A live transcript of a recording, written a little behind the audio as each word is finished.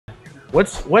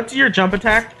What's your jump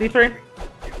attack, D3?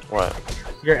 What?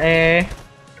 Your AA?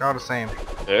 They're all the same.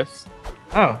 This?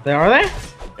 Oh, are they?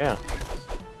 Yeah.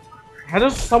 How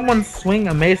does someone swing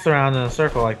a mace around in a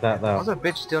circle like that, though? How's that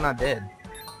bitch still not dead?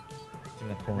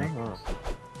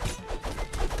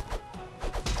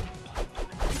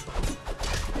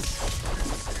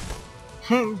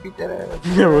 Beat that ass.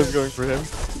 Everyone's going for him.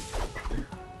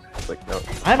 It's like, no.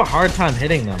 I have a hard time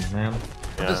hitting them, man.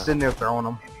 I'm just sitting there throwing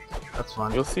them. That's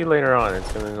fun. You'll see later on, it's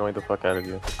gonna annoy the fuck out of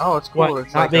you. Oh, it's cool. What,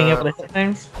 It's not like, being able to hit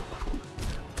things?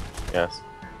 Yes.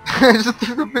 I just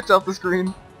threw the bitch off the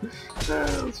screen.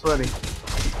 That's funny.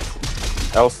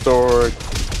 L-Sword.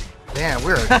 Damn,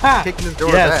 we're kicking this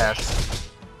door's Yes. ass.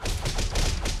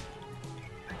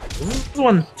 This is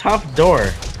one tough door.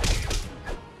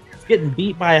 It's getting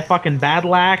beat by a fucking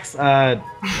battle axe,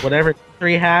 whatever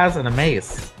D3 has, and a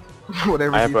mace.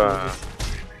 Whatever. I have a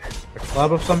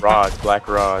Club of some rod, black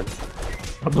rod.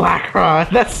 A black rod.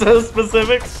 That's so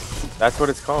specific. That's what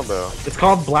it's called, though. It's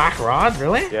called black rod,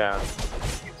 really? Yeah.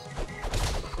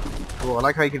 Cool. I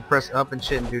like how you can press up and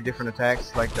shit and do different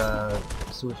attacks, like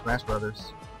Super Smash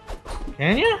Brothers.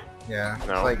 Can you? Yeah.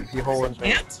 No. It's like if you hold.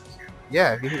 Can't?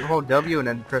 Yeah, if you hold W and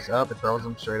then press up, it throws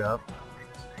them straight up.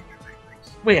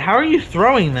 Wait, how are you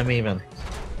throwing them even?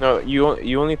 No, you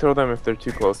only throw them if they're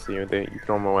too close to you. You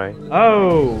throw them away.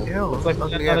 Oh. Ew, Looks like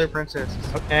ugly another. ass princess.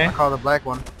 Okay. I call the black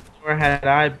one. Or had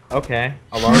I? Okay.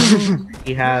 A large.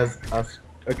 He has a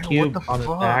cube what the on his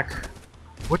fuck? back.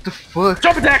 What the fuck?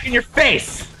 Jump attack in your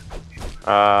face!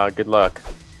 Good luck.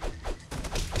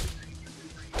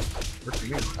 Where's the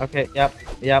game? Okay, yep.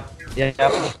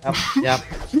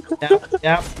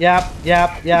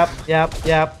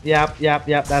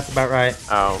 That's about right.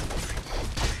 Ow.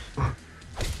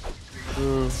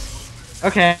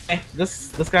 Okay,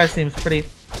 this guy seems pretty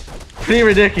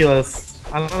ridiculous.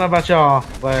 I don't know about y'all,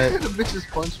 but The bitch just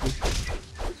punched me.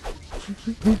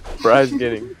 Bry's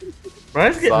getting.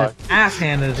 Bry's getting his ass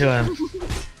handed to him.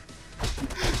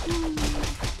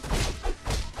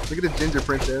 Look at the ginger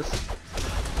princess.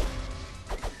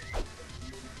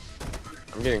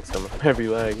 I'm getting some heavy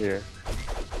lag here.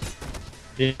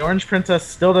 The orange princess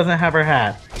still doesn't have her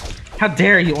hat. How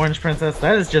dare you, orange princess?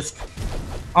 That is just...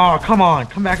 Oh, come on.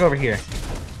 Come back over here.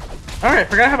 Alright,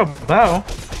 forgot I have a bow.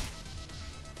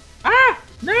 Ah!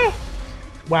 No!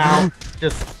 Wow.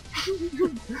 Just...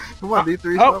 Come on,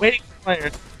 D3. Oh, waiting for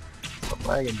players. Stop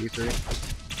lagging, D3.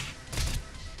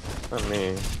 Not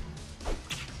me.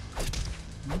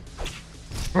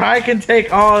 Bry can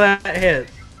take all that hit.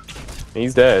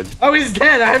 He's dead. Oh, he's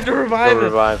dead! I have to revive Go him.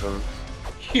 revive him.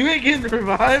 You ain't getting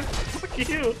revived? Fuck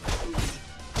you.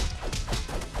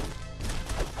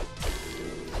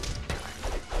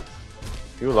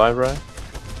 You alive, Bry?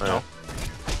 No.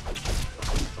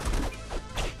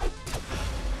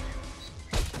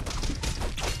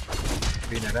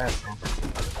 Beating that ass, man.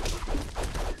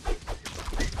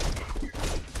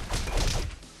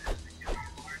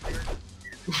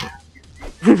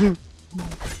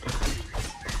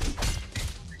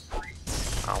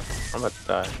 Ow. I'm about to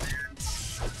die.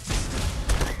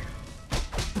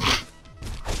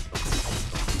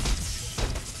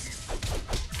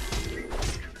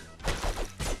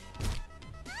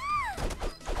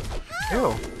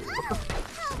 Ew.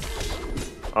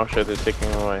 Oh shit, they're taking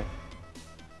him away.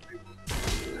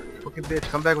 Fucking bitch,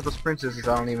 come back with those princesses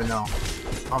I don't even know.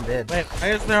 I'm dead. Wait,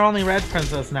 why is there only red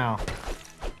princess now?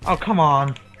 Oh, come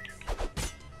on.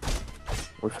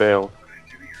 We failed.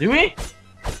 Do we?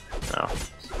 No.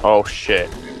 Oh shit.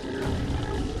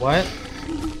 What?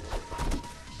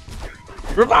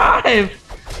 Revive!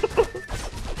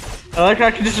 I like how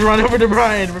I can just run over to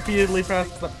Brian and repeatedly press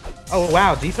the... Oh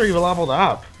wow, D3 leveled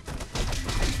up.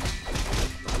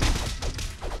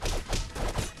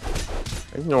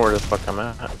 I don't know where the fuck I'm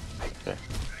at. Okay.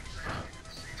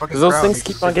 Fucking Cause those crowd things needs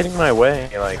keep to on sit- getting in my way,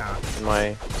 like, Yeah. in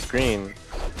my screen.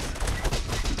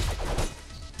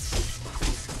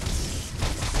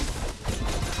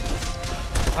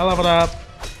 I leveled up.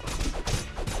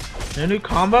 No new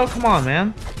combo? Come on,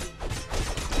 man.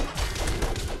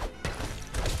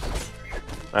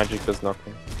 Magic does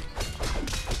nothing.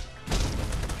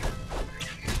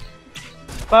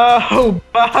 Bow!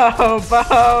 Bow!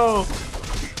 Bow!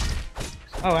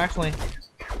 Oh, actually.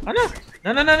 Oh, no!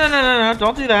 No,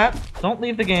 don't do that. Don't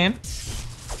leave the game.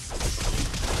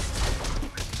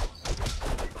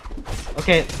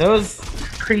 Okay, those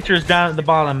creatures down at the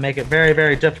bottom make it very,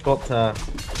 very difficult to...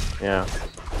 Yeah.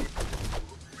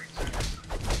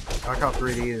 I like how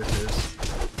 3D this is.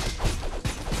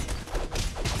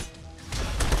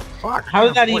 Fuck. How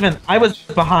did that even... I was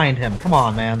behind him. Come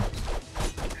on, man.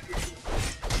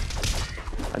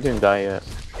 I didn't die yet.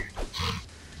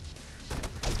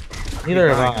 Neither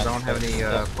of I us. don't have any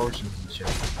potions and shit.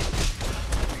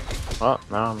 Oh,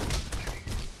 no.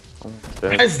 I'm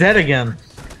dead. Guy's dead again.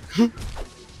 What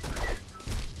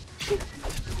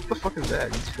the fuck is that?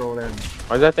 You just go there and...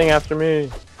 Why is that thing after me?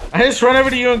 I just run over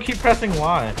to you and keep pressing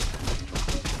Y.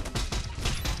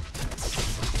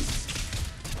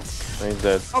 He's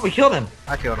dead. Oh, we killed him.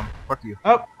 I killed him. Fuck you.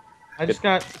 Oh, I just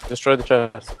got. Destroy the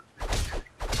chest.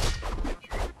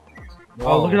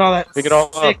 Oh, look at all that Pick it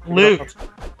all sick up. loot. It's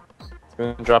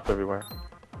gonna drop everywhere.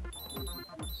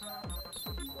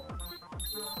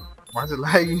 Why is it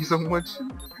lagging so much?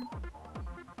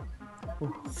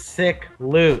 Sick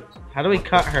loot. How do we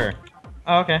cut her?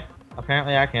 Oh, okay.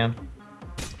 Apparently I can.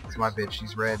 It's my bitch.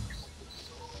 She's red.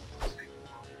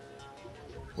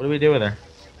 What do we do with her?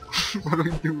 What do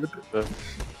we do with it?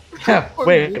 Yeah.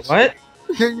 Wait. bitch. What?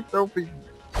 Yeah, you throw people.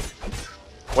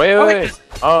 Wait.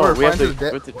 Oh, Or we have find to.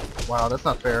 his dead- Wow, that's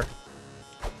not fair.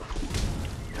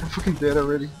 I'm fucking dead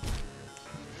already.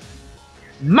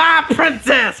 My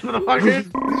princess, motherfuckers!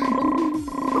 Ooh,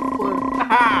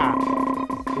 Haha!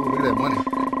 look at that money.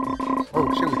 Oh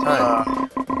shit, we tied.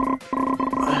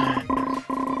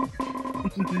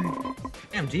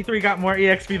 Damn, D3 got more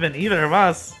EXP than either of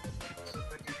us.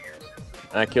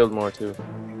 I killed more too.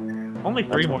 Only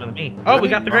 3 more than me. Oh, we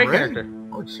got the great Already? character.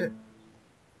 Holy shit.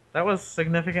 That was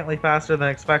significantly faster than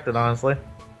expected, honestly.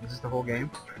 Is this the whole game?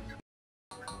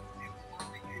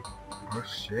 Oh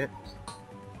shit.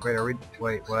 Wait, are we...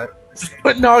 Wait, what? Just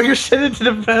putting all your shit into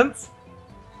defense.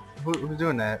 Who's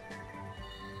doing that?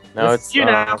 Now It's it's you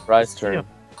now. Fry's It's turn. you.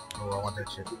 Oh, I want that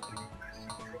shit.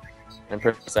 And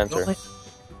press center.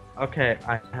 Okay,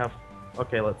 I have...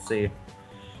 Okay, let's see.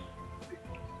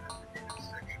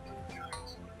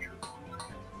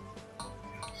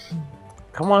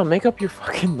 Come on, make up your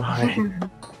fucking mind.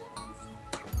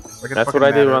 Like it That's fucking what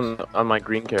I do matters. on my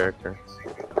green character.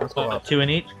 Let's go up. 2 in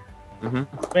each? Mhm.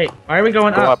 Wait, why are we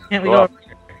going Go up? up, Can't we go go up. up?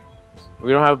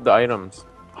 We don't have the items.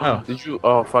 Oh. Did you?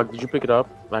 Oh fuck! Did you pick it up?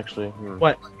 Actually.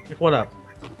 What? Pick what up?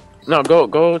 No,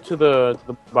 go to the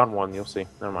bottom one. You'll see.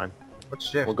 Never mind. What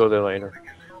shift? We'll go there later.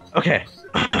 Okay.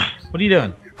 What are you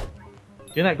doing?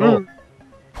 Doing that gold.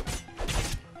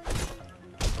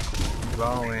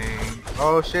 Going.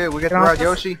 Oh shit, we get to Get on ride this.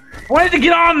 Yoshi. I wanted to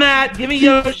get on that! Give me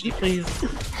Yoshi, please.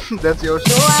 That's Yoshi.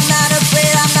 No, I'm not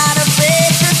afraid, I'm not afraid